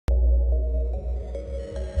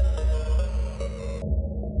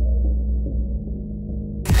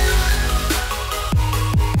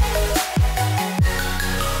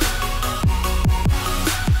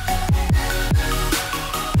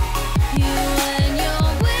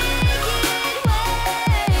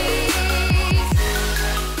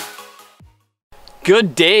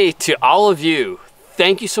Good day to all of you.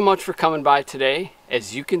 Thank you so much for coming by today.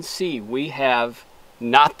 As you can see, we have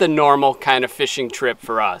not the normal kind of fishing trip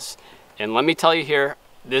for us. And let me tell you here,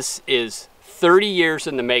 this is 30 years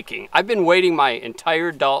in the making. I've been waiting my entire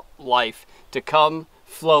adult life to come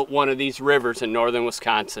float one of these rivers in northern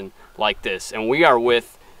Wisconsin like this. And we are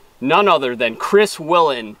with none other than Chris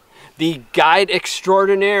Willen, the guide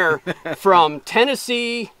extraordinaire from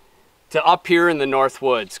Tennessee to up here in the North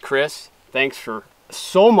Woods. Chris, thanks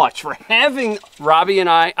so much for having Robbie and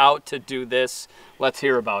I out to do this. Let's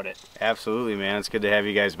hear about it. Absolutely, man. It's good to have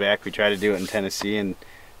you guys back. We tried to do it in Tennessee and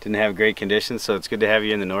didn't have great conditions, so it's good to have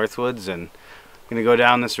you in the Northwoods. And I'm gonna go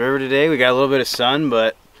down this river today. We got a little bit of sun,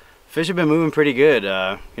 but fish have been moving pretty good.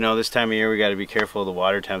 You know, this time of year we got to be careful of the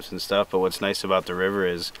water temps and stuff, but what's nice about the river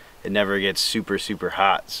is it never gets super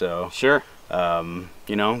hot. So sure,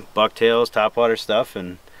 you know, bucktails, topwater stuff,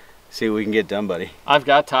 and see what we can get done, buddy. I've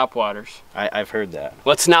got topwaters. I've heard that.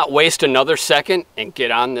 Let's not waste another second and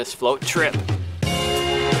get on this float trip.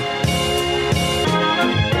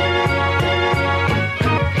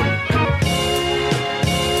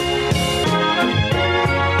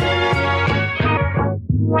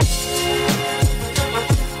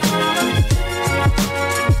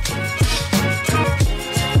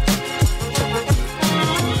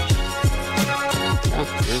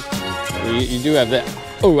 You do have that.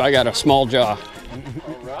 Oh, I got a small jaw.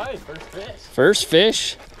 All right, first fish. First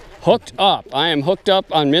fish, hooked up. I am hooked up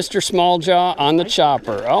on Mr. Small Jaw on the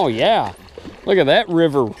chopper. Oh yeah, look at that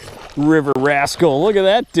river rascal. Look at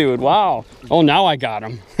that dude, wow. Oh, now I got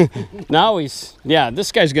him. Now he's, yeah,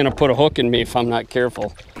 this guy's gonna put a hook in me if I'm not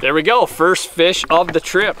careful. There we go, first fish of the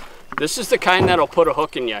trip. This is the kind that'll put a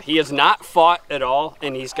hook in you. He has not fought at all,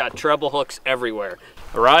 and he's got treble hooks everywhere.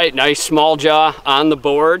 All right, nice small jaw on the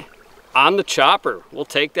board. On the chopper, we'll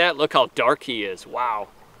take that. Look how dark he is. Wow.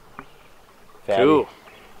 Fatty. Cool.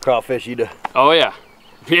 Crawfish eater. Oh yeah.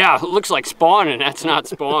 Yeah, it looks like spawn and that's not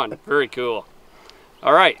spawn. Very cool.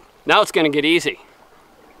 All right, now it's gonna get easy.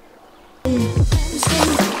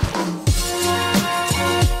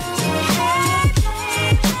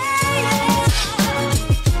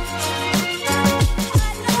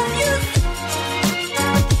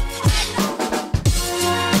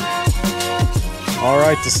 All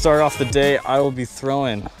right, to start off the day, I will be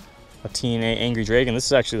throwing a TNA Angry Dragon. This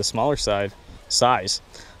is actually the smaller size. This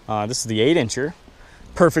is the 8-incher.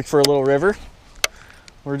 Perfect for a little river.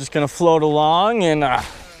 We're just gonna float along and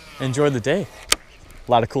enjoy the day.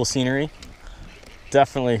 A lot of cool scenery.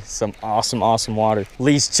 Definitely some awesome water.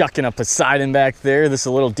 Lee's chucking a Poseidon back there. This is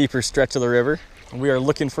a little deeper stretch of the river. And we are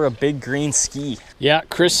looking for a big green ski. Yeah,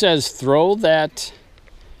 Chris says throw that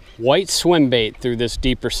white swim bait through this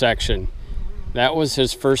deeper section. That was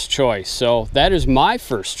his first choice. So that is my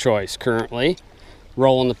first choice currently,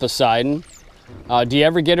 rolling the Poseidon. Do you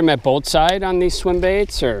ever get him at boat side on these swim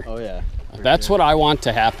baits? Or? Oh yeah. That's what I want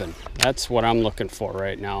to happen. That's what I'm looking for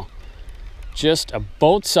right now. Just a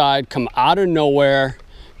boat side, come out of nowhere,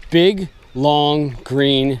 big, long,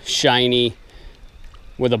 green, shiny,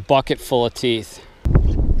 with a bucket full of teeth.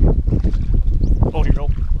 Oh, here you go.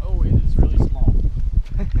 Oh, it is really small.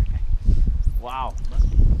 Wow.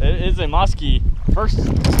 It is a muskie. First.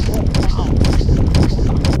 Wow.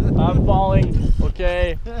 I'm falling.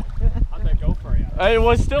 Okay. How'd that go for you? It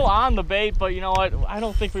was still on the bait, but you know what? I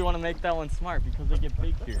don't think we want to make that one smart because they get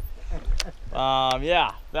big here.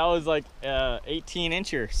 Yeah, that was like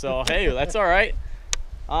 18-incher. So hey, that's all right.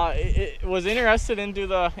 It was interested into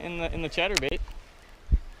in the chatterbait.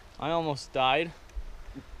 I almost died.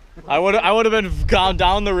 I would have been gone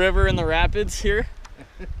down the river in the rapids here.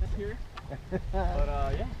 But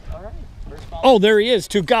yeah, all right. Oh, there he is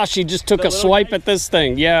too. Gosh, he just took a swipe guy? at this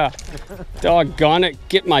thing. Yeah. Doggone it.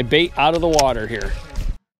 Get my bait out of the water here.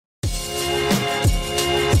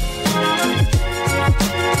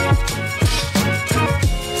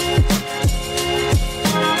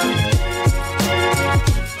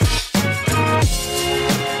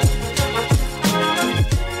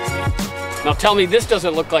 Now tell me, this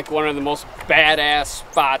doesn't look like one of the most badass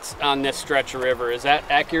spots on this stretch of river. Is that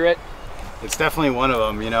accurate? It's definitely one of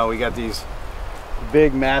them. You know, we got these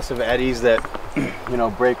big massive eddies that, you know,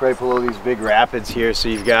 break right below these big rapids here. So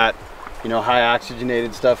you've got, you know, high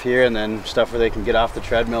oxygenated stuff here and then stuff where they can get off the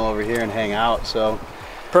treadmill over here and hang out. So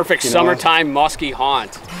perfect summertime musky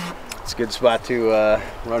haunt. It's a good spot to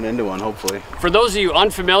run into one, hopefully. For those of you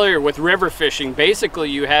unfamiliar with river fishing, basically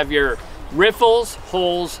you have your riffles,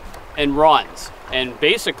 holes, and runs. And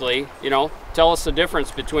basically, you know, tell us the difference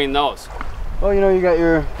between those. Well, you know, you got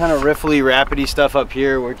your kind of riffly, rapidy stuff up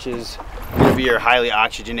here, which is going to be your highly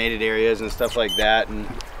oxygenated areas and stuff like that. And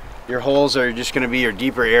your holes are just going to be your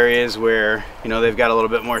deeper areas where, you know, they've got a little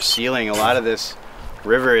bit more ceiling. A lot of this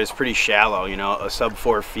river is pretty shallow, you know, a sub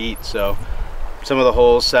 4 feet. So some of the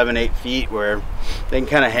holes 7-8 feet where they can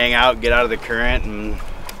kind of hang out, get out of the current, and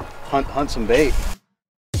hunt some bait.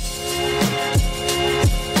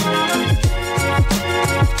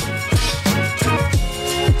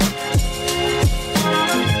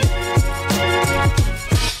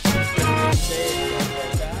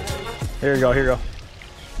 Here you go, here you go.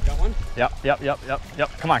 Got one?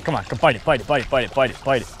 Yep. Come on. Come bite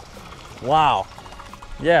it. Wow.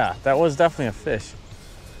 Yeah, that was definitely a fish.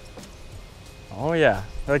 Oh yeah,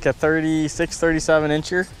 like a 36, 37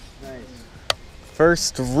 incher. Nice.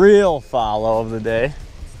 First real follow of the day.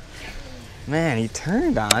 Man, he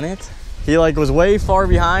turned on it. He like was way far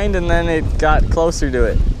behind and then it got closer to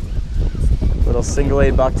it. Little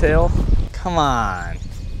single-eight bucktail. Come on.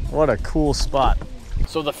 What a cool spot.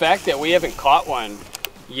 So the fact that we haven't caught one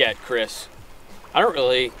yet, Chris, I don't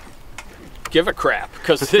really give a crap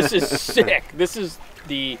because this is sick. This is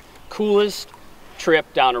the coolest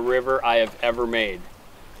trip down a river I have ever made.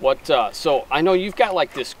 So I know you've got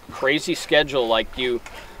like this crazy schedule, like you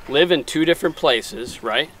live in 2 different places,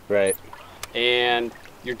 right? Right. And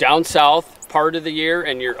you're down south part of the year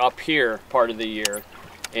and you're up here part of the year.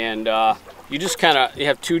 And you just kind of, you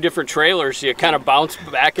have 2 different trailers you kind of bounce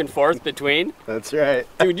back and forth between. That's right.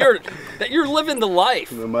 Dude, you're living the life.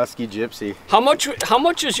 The musky gypsy. How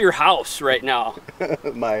much is your house right now?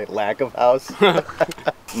 My lack of house.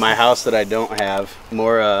 My house that I don't have.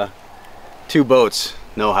 More 2 boats,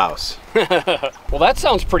 no house. Well, that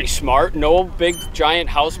sounds pretty smart. No big giant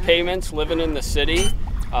house payments, living in the city.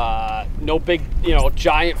 No big, you know,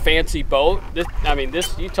 giant fancy boat.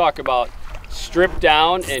 This you talk about stripped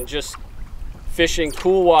down and just fishing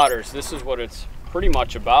cool waters. This is what it's pretty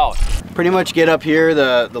much about. Pretty much get up here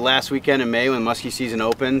the last weekend in May when musky season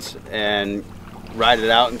opens and ride it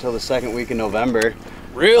out until the 2nd week in November.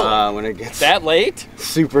 Really? When it gets that late?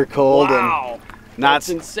 Super cold. Wow. And not, that's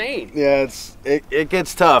insane. Yeah, it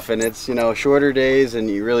gets tough, and it's, you know, shorter days and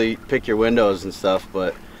you really pick your windows and stuff,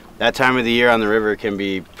 but that time of the year on the river can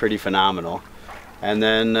be pretty phenomenal. And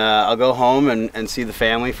then I'll go home and see the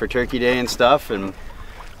family for Turkey Day and stuff, and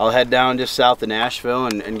I'll head down just south of Nashville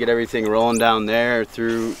and get everything rolling down there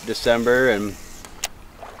through December. And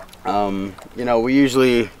you know,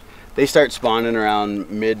 they start spawning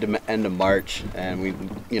around mid to end of March, and we,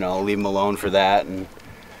 you know, leave them alone for that and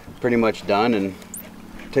pretty much done, and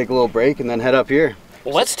take a little break and then head up here.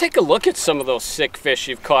 Well, let's take a look at some of those sick fish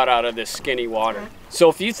you've caught out of this skinny water. So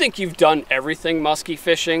if you think you've done everything musky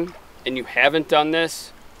fishing and you haven't done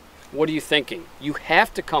this, what are you thinking? You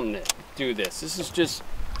have to come do this. This is just,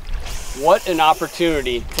 what an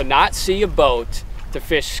opportunity to not see a boat, to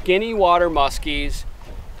fish skinny water muskies.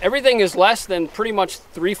 Everything is less than pretty much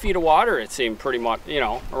 3 feet of water, it seemed, pretty much, you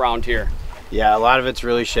know, around here. Yeah, a lot of it's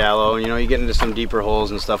really shallow. You know, you get into some deeper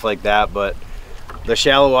holes and stuff like that, but the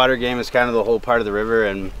shallow water game is kind of the whole part of the river,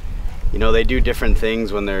 and you know, they do different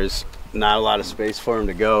things when there's not a lot of space for them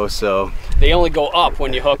to go, so they only go up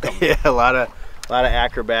when you hook them. Yeah, a lot of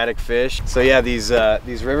acrobatic fish. So yeah, these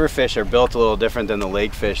river fish are built a little different than the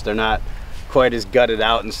lake fish. They're not quite as gutted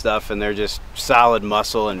out and stuff, and they're just solid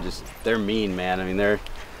muscle, and just, they're mean, man. I mean,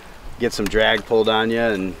 get some drag pulled on you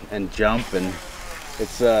and jump, and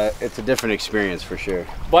it's a different experience for sure.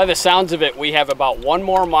 By the sounds of it, we have about 1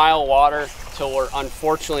 more mile water till we're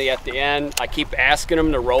unfortunately at the end. I keep asking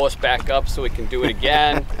them to row us back up so we can do it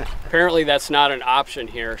again. Apparently that's not an option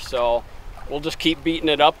here, so we'll just keep beating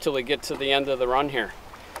it up till we get to the end of the run here.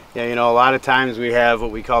 Yeah, you know, a lot of times we have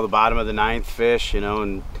what we call the bottom of the 9th fish, you know,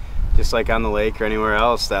 and just like on the lake or anywhere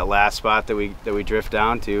else, that last spot that we drift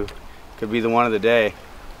down to could be the one of the day.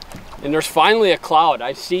 And there's finally a cloud.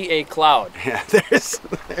 I see a cloud. Yeah,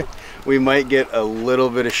 we might get a little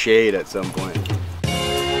bit of shade at some point.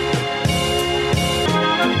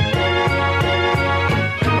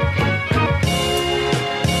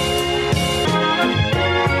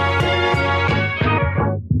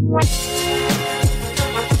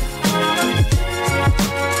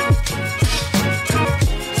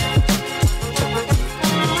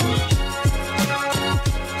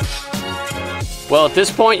 Well, at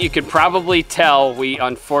this point, you could probably tell we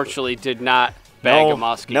unfortunately did not bag a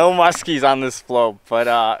muskie. No muskies on this float,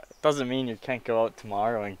 but doesn't mean you can't go out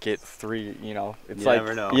tomorrow and get 3, you know. It's you like,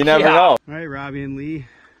 never know. You never know. All right, Robbie and Lee.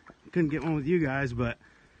 Couldn't get one with you guys, but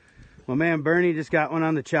my man Bernie just got one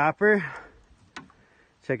on the chopper.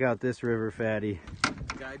 Check out this river fatty.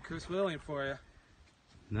 Guide Chris Willen for you.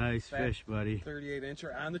 Nice fish, buddy. 38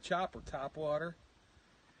 incher on the chopper, top water.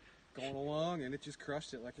 Going along, and it just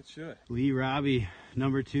crushed it like it should. Lee Robbie,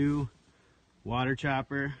 number 2, water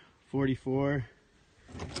chopper, 44.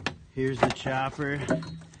 Here's the chopper.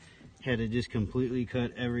 Had to just completely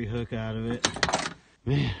cut every hook out of it.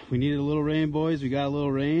 Man, we needed a little rain, boys. We got a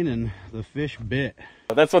little rain and the fish bit.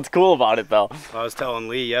 That's what's cool about it, though. I was telling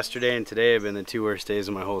Lee yesterday and today have been the 2 worst days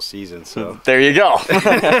of my whole season, so. There you go.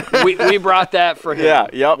 we brought that for him. Yeah,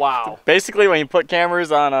 yep. Wow. Basically, when you put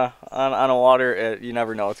cameras on a water, you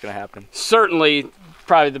never know what's gonna happen. Certainly,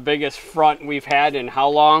 probably the biggest front we've had in how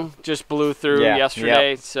long? Just blew through yesterday.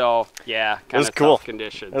 Yep. So yeah, kind of cool. tough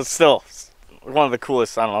conditions. It's still one of the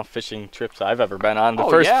coolest, I don't know, fishing trips I've ever been on. The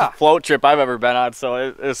first float trip I've ever been on,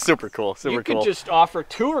 so it's super cool, super cool. You could just offer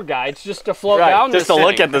tour guides just to float down just to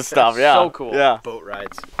look at this stuff, yeah. So cool. Yeah. Boat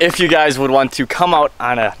rides. If you guys would want to come out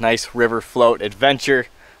on a nice river float adventure.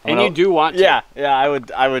 And you do want to. Yeah, I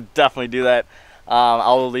would definitely do that.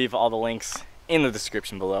 I'll leave all the links in the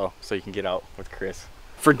description below so you can get out with Chris.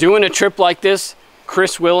 For doing a trip like this,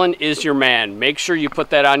 Chris Willen is your man. Make sure you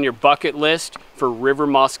put that on your bucket list for River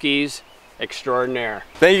Muskies extraordinaire.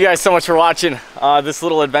 Thank you guys so much for watching this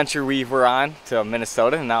little adventure we were on to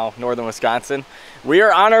Minnesota and now northern Wisconsin. We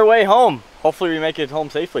are on our way home. Hopefully we make it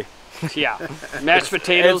home safely. Yeah, mashed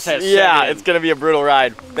potatoes has set yeah, in. It's gonna be a brutal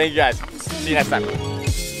ride. Thank you guys. See you next time.